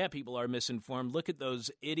 yeah, people are misinformed. Look at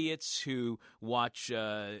those idiots who watch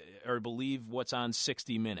or believe what's on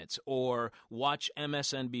 60 Minutes or watch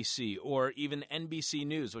MSNBC or even NBC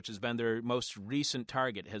News, which has been their most recent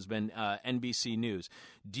target, has been NBC News.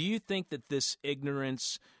 Do you think that this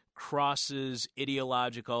ignorance crosses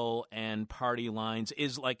ideological and party lines?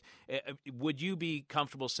 Is like, would you be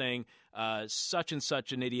comfortable saying such and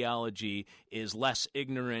such an ideology is less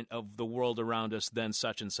ignorant of the world around us than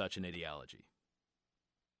such and such an ideology?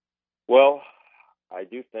 Well, I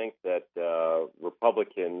do think that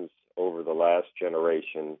Republicans over the last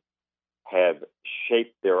generation have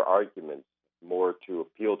shaped their arguments more to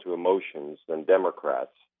appeal to emotions than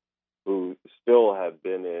Democrats, who still have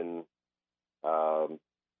been in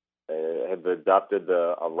have adopted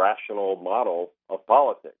a rational model of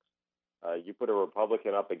politics. You put a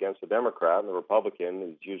Republican up against a Democrat, and the Republican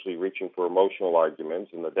is usually reaching for emotional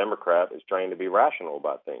arguments, and the Democrat is trying to be rational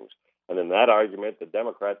about things. And in that argument, the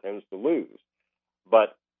Democrat tends to lose.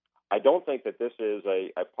 But I don't think that this is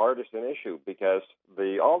a partisan issue, because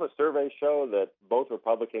all the surveys show that both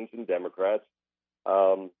Republicans and Democrats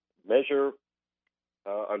measure,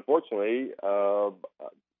 unfortunately,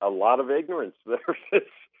 a lot of ignorance.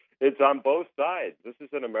 It's on both sides. This is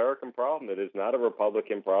an American problem. It is not a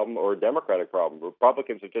Republican problem or a Democratic problem.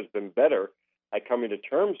 Republicans have just been better at coming to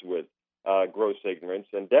terms with gross ignorance,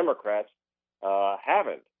 and Democrats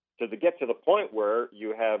haven't. So to get to the point where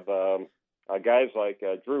you have guys like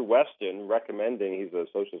Drew Weston recommending, he's a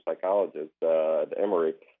social psychologist at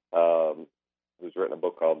Emory, who's written a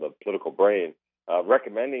book called The Political Brain,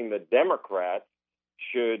 recommending that Democrats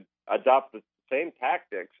should adopt the same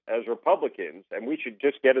tactics as Republicans, and we should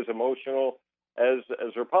just get as emotional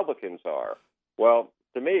as Republicans are. Well,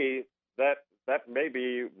 to me, that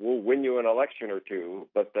maybe will win you an election or two,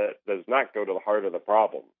 but that does not go to the heart of the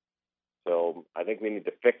problem. So I think we need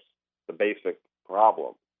to fix the basic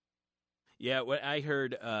problem. Yeah, what I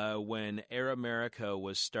heard when Air America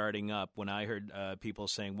was starting up, when I heard people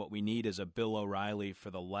saying what we need is a Bill O'Reilly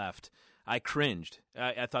for the left, I cringed.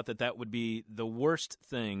 I thought that would be the worst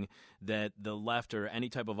thing that the left or any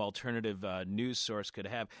type of alternative news source could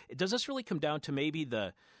have. Does this really come down to maybe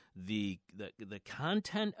the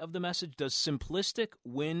content of the message? Does simplistic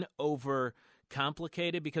win over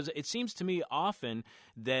complicated? Because it seems to me often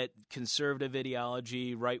that conservative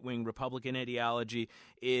ideology, right-wing Republican ideology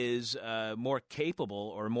is more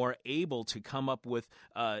capable or more able to come up with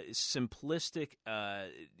simplistic,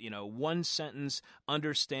 one-sentence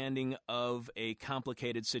understanding of a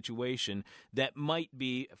complicated situation that might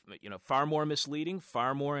be, far more misleading,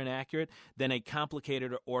 far more inaccurate than a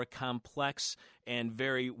complicated or complex and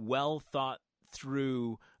very well thought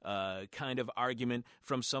through kind of argument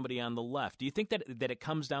from somebody on the left. Do you think that it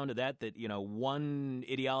comes down to that one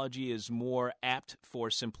ideology is more apt for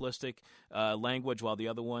simplistic language while the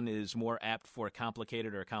other one is more apt for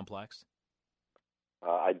complicated or complex?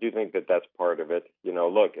 I do think that that's part of it.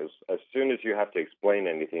 Look, as soon as you have to explain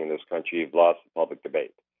anything in this country, you've lost the public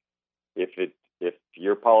debate. If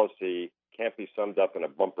your policy can't be summed up in a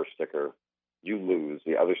bumper sticker, you lose.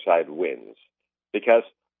 The other side wins. Because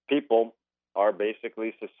people are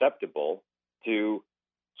basically susceptible to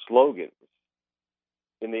slogans.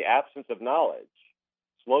 In the absence of knowledge,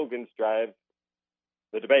 slogans drive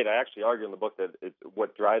the debate. I actually argue in the book that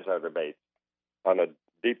what drives our debate on a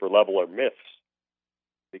deeper level are myths.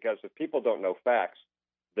 Because if people don't know facts,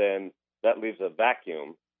 then that leaves a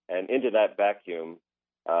vacuum, and into that vacuum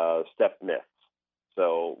step myths.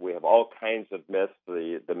 So we have all kinds of myths.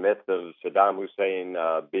 The myth of Saddam Hussein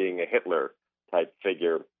being a Hitler-type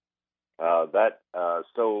figure, that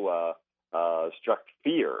struck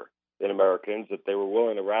fear in Americans that they were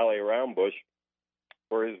willing to rally around Bush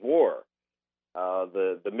for his war.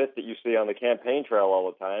 The myth that you see on the campaign trail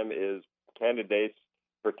all the time is candidates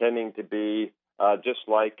pretending to be just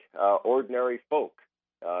like ordinary folk.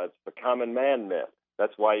 It's the common man myth.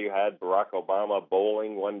 That's why you had Barack Obama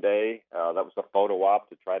bowling one day. That was a photo op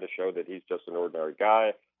to try to show that he's just an ordinary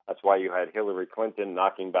guy. That's why you had Hillary Clinton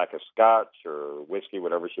knocking back a scotch or whiskey,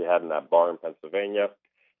 whatever she had in that bar in Pennsylvania.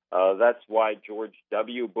 That's why George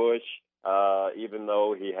W. Bush, even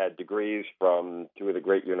though he had degrees from two of the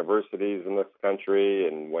great universities in this country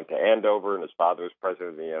and went to Andover, and his father was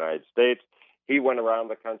president of the United States, he went around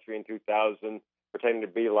the country in 2000 pretending to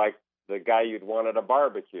be like the guy you'd want at a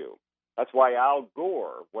barbecue. That's why Al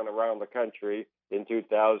Gore went around the country in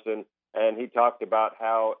 2000, and he talked about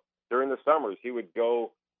how during the summers he would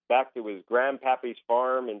go back to his grandpappy's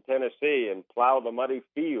farm in Tennessee and plow the muddy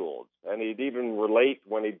fields. And he'd even relate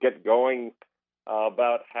when he'd get going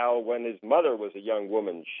about how when his mother was a young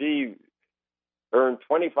woman, she earned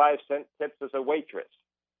 25-cent tips as a waitress,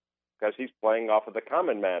 because he's playing off of the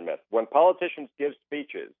common man myth. When politicians give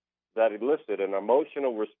speeches that elicit an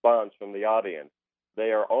emotional response from the audience,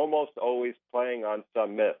 they are almost always playing on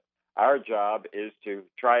some myth. Our job is to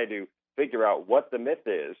try to figure out what the myth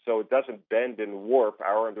is so it doesn't bend and warp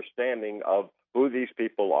our understanding of who these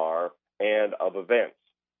people are and of events.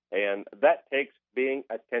 And that takes being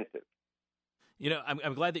attentive.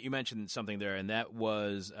 I'm glad that you mentioned something there, and that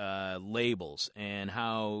was labels and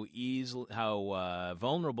how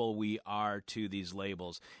vulnerable we are to these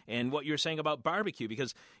labels. And what you're saying about barbecue,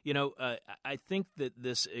 because I think that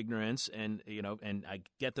this ignorance and I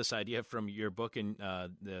get this idea from your book and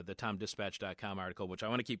the TomDispatch.com article, which I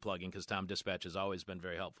want to keep plugging because Tom Dispatch has always been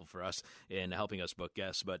very helpful for us in helping us book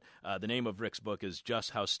guests. But the name of Rick's book is Just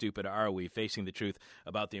How Stupid Are We? Facing the Truth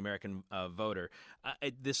About the American Voter.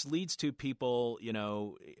 This leads to people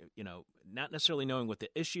not necessarily knowing what the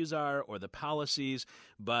issues are or the policies,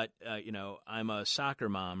 but, I'm a soccer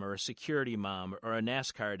mom or a security mom or a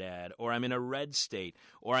NASCAR dad, or I'm in a red state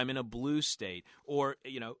or I'm in a blue state, or,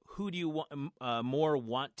 who do you more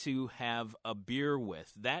want to have a beer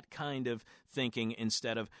with? That kind of thinking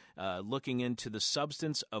instead of looking into the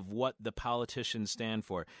substance of what the politicians stand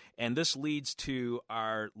for. And this leads to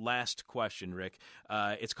our last question, Rick.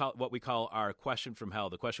 It's called what we call our question from hell,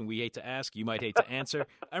 the question we hate to ask, you might hate to answer.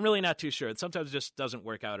 I'm really not too sure. Sometimes it just doesn't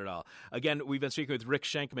work out at all. Again, we've been speaking with Rick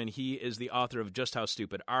Shenkman. He is the author of Just How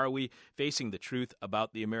Stupid Are We? Facing the Truth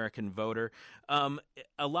About the American Voter.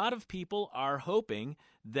 A lot of people are hoping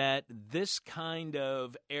that this kind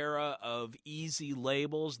of era of easy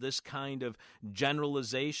labels, this kind of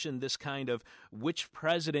generalization, this kind of which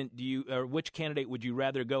president do you or which candidate would you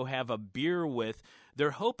rather go have a beer with,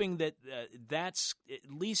 they're hoping that that's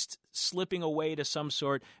at least slipping away to some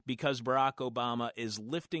sort because Barack Obama is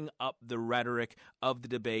lifting up the rhetoric of the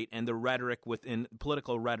debate and the rhetoric within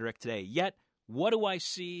political rhetoric today. Yet, what do I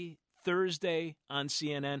see Thursday on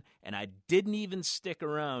CNN? And I didn't even stick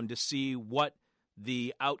around to see what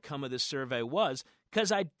the outcome of this survey was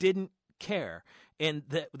because I didn't care. And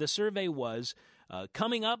the survey was,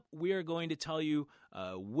 coming up, we are going to tell you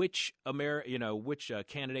which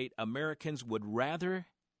candidate Americans would rather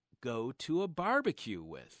go to a barbecue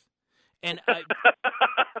with. And I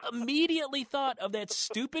immediately thought of that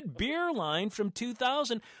stupid beer line from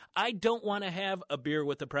 2000. I don't want to have a beer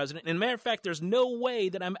with the president. And matter of fact, there's no way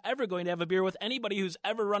that I'm ever going to have a beer with anybody who's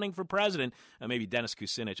ever running for president. Maybe Dennis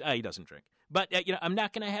Kucinich. He doesn't drink. But I'm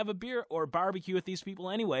not going to have a beer or barbecue with these people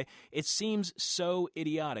anyway. It seems so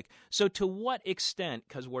idiotic. So to what extent,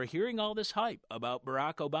 because we're hearing all this hype about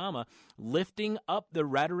Barack Obama lifting up the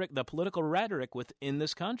rhetoric, the political rhetoric within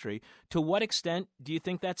this country, to what extent do you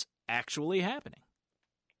think that's actually happening?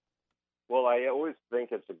 Well, I always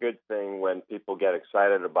think it's a good thing when people get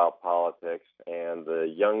excited about politics, and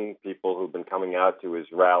the young people who've been coming out to his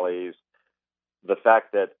rallies, the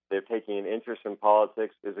fact that they're taking an interest in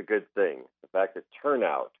politics is a good thing. The fact that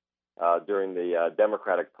turnout during the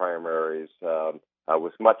Democratic primaries was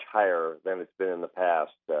much higher than it's been in the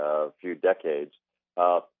past few decades,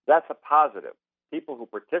 that's a positive. People who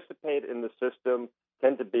participate in the system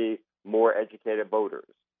tend to be more educated voters.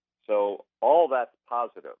 So all that's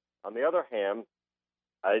positive. On the other hand,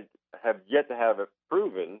 I have yet to have it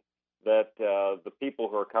proven that the people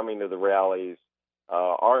who are coming to the rallies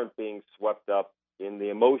aren't being swept up in the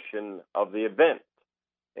emotion of the event.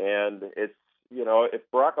 And it's, if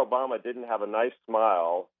Barack Obama didn't have a nice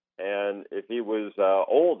smile and if he was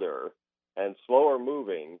older and slower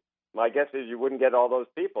moving, my guess is you wouldn't get all those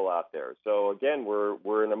people out there. So again,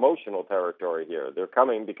 we're in emotional territory here. They're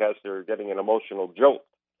coming because they're getting an emotional jolt.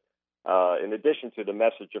 In addition to the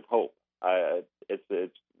message of hope, there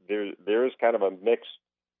is kind of a mixed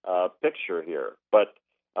picture here. But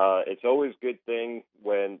it's always a good thing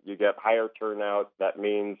when you get higher turnout. That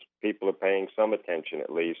means people are paying some attention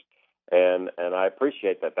at least, and I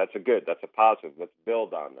appreciate that. That's a positive. Let's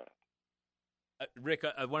build on that. Rick,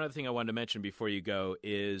 one other thing I wanted to mention before you go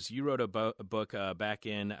is you wrote a book back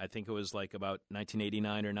in, I think it was like about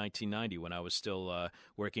 1989 or 1990 when I was still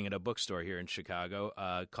working at a bookstore here in Chicago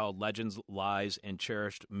called Legends, Lies, and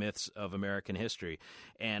Cherished Myths of American History.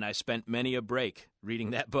 And I spent many a break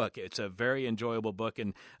reading that book. It's a very enjoyable book,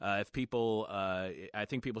 and if people, I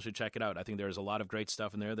think people should check it out. I think there's a lot of great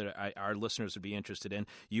stuff in there that our listeners would be interested in.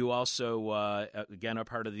 You also, again, are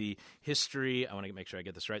part of the History, I want to make sure I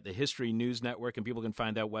get this right, the History News Network, and people can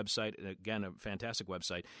find that website. Again, a fantastic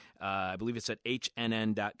website. I believe it's at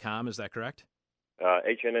hnn.com. Is that correct?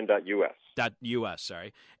 hnn.us. .us,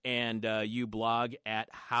 sorry. And you blog at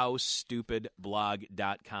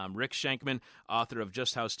howstupidblog.com. Rick Shenkman, author of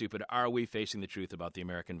Just How Stupid Are We? Facing the Truth About the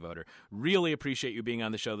American Voter. Really appreciate you being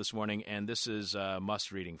on the show this morning, and this is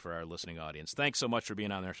must-reading for our listening audience. Thanks so much for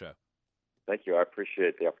being on our show. Thank you. I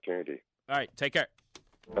appreciate the opportunity. All right, take care.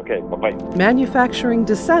 Okay, bye-bye. Manufacturing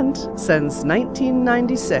dissent since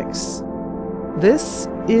 1996. This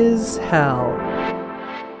is hell.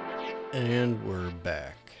 And we're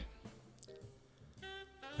back.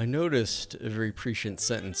 I noticed a very prescient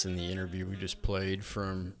sentence in the interview we just played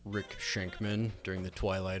from Rick Shenkman during the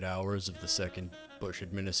twilight hours of the second Bush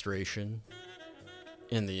administration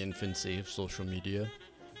and the infancy of social media.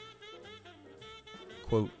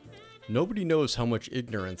 Quote, "Nobody knows how much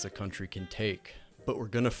ignorance a country can take, but we're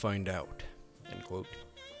gonna find out," end quote.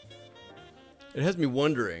 It has me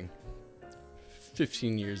wondering,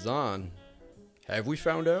 15 years on, have we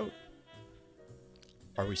found out?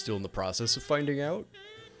 Are we still in the process of finding out?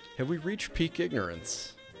 Have we reached peak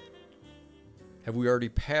ignorance? Have we already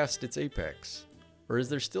passed its apex? Or is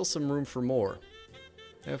there still some room for more?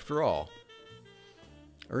 After all,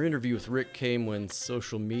 our interview with Rick came when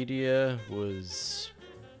social media was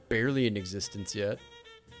barely in existence yet,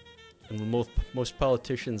 and when most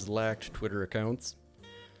politicians lacked Twitter accounts.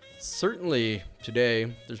 Certainly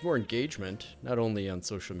today, there's more engagement, not only on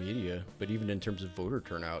social media, but even in terms of voter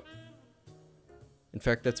turnout. In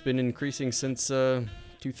fact, that's been increasing since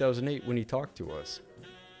 2008 when he talked to us,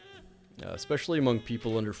 especially among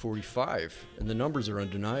people under 45, and the numbers are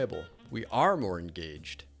undeniable. we are more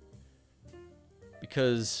engaged.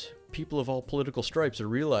 Because people of all political stripes are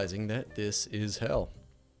realizing that this is hell.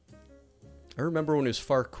 I remember when it was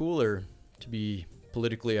far cooler to be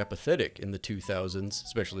politically apathetic in the 2000s,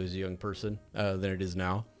 especially as a young person, than it is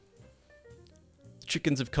now.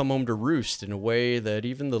 Chickens have come home to roost in a way that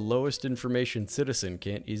even the lowest information citizen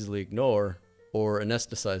can't easily ignore or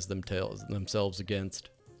anesthetize themselves against.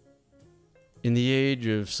 In the age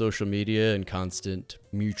of social media and constant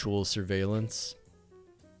mutual surveillance,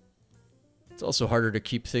 it's also harder to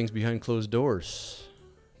keep things behind closed doors.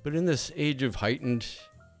 But in this age of heightened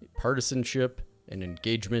partisanship and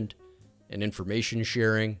engagement and information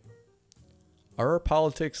sharing, are our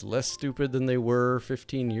politics less stupid than they were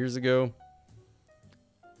 15 years ago?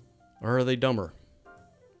 Or are they dumber?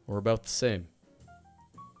 Or about the same?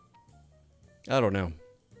 I don't know.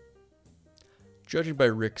 Judging by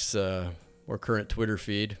Rick's more current Twitter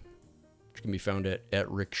feed, which can be found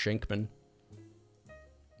at Rick Shenkman.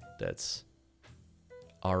 That's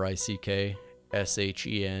RickShenkman.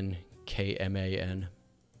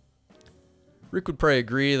 Rick would probably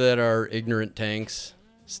agree that our ignorant tanks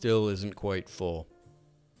still isn't quite full.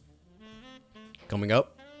 Coming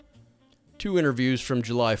up, 2 interviews from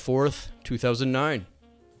July 4th, 2009.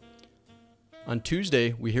 On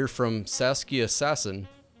Tuesday, we hear from Saskia Sassen,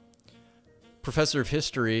 professor of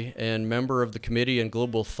history and member of the Committee on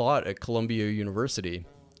Global Thought at Columbia University.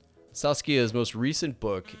 Saskia's most recent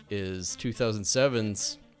book is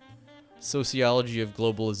 2007's Sociology of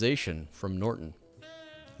Globalization from Norton.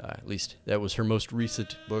 At least that was her most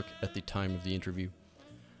recent book at the time of the interview.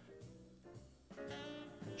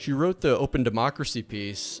 She wrote the Open Democracy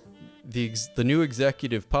piece, The New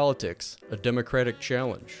Executive Politics, A Democratic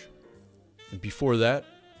Challenge. And before that,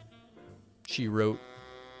 she wrote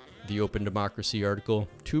the Open Democracy article,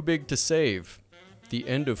 Too Big to Save, The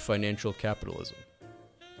End of Financial Capitalism.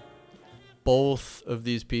 Both of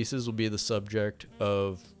these pieces will be the subject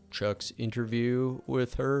of Chuck's interview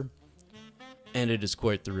with her, and it is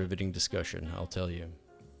quite the riveting discussion, I'll tell you.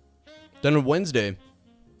 Then on Wednesday,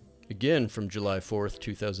 again from July 4th,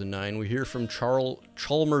 2009, we hear from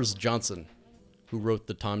Chalmers Johnson, who wrote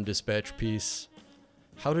the Tom Dispatch piece,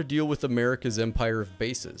 How to Deal with America's Empire of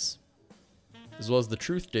Bases, as well as the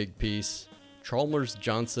Truth Dig piece, Chalmers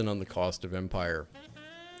Johnson on the Cost of Empire.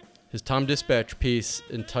 His Tom Dispatch piece,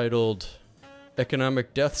 entitled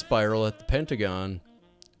Economic Death Spiral at the Pentagon,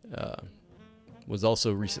 was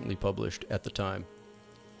also recently published at the time.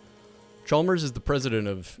 Chalmers is the president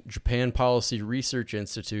of Japan Policy Research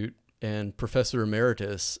Institute and professor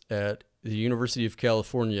emeritus at the University of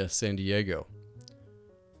California, San Diego.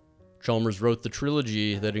 Chalmers wrote the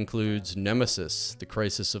trilogy that includes Nemesis, The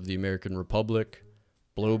Crisis of the American Republic,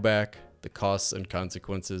 Blowback, The Costs and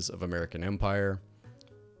Consequences of American Empire,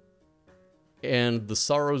 and The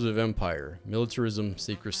Sorrows of Empire, Militarism,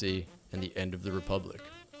 Secrecy, and the End of the Republic.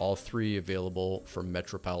 All 3 available from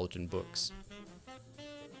Metropolitan Books.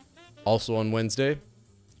 Also on Wednesday,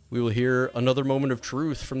 we will hear another moment of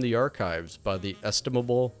truth from the archives by the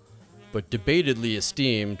estimable but debatedly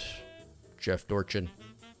esteemed Jeff Dorchin.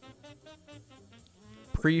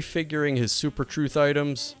 Prefiguring his super truth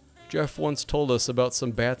items, Jeff once told us about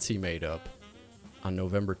some bats he made up on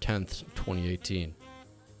November 10th, 2018.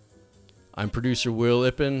 I'm producer Will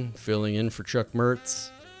Ippen, filling in for Chuck Mertz.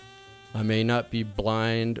 I may not be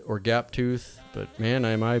blind or gap-toothed, but man,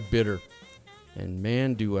 am I bitter. And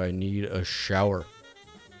man, do I need a shower.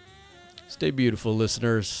 Stay beautiful,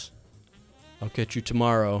 listeners. I'll catch you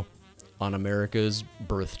tomorrow on America's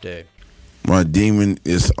birthday. My demon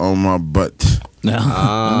is on my butt.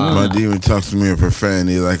 My demon talks to me in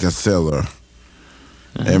profanity like a sailor.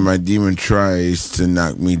 And my demon tries to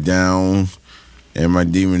knock me down. And my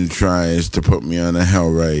demon tries to put me on a hell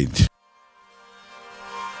ride.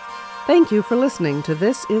 Thank you for listening to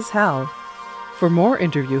This Is Hell. For more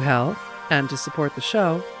Interview Hell and to support the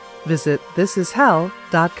show, visit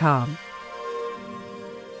thisishell.com.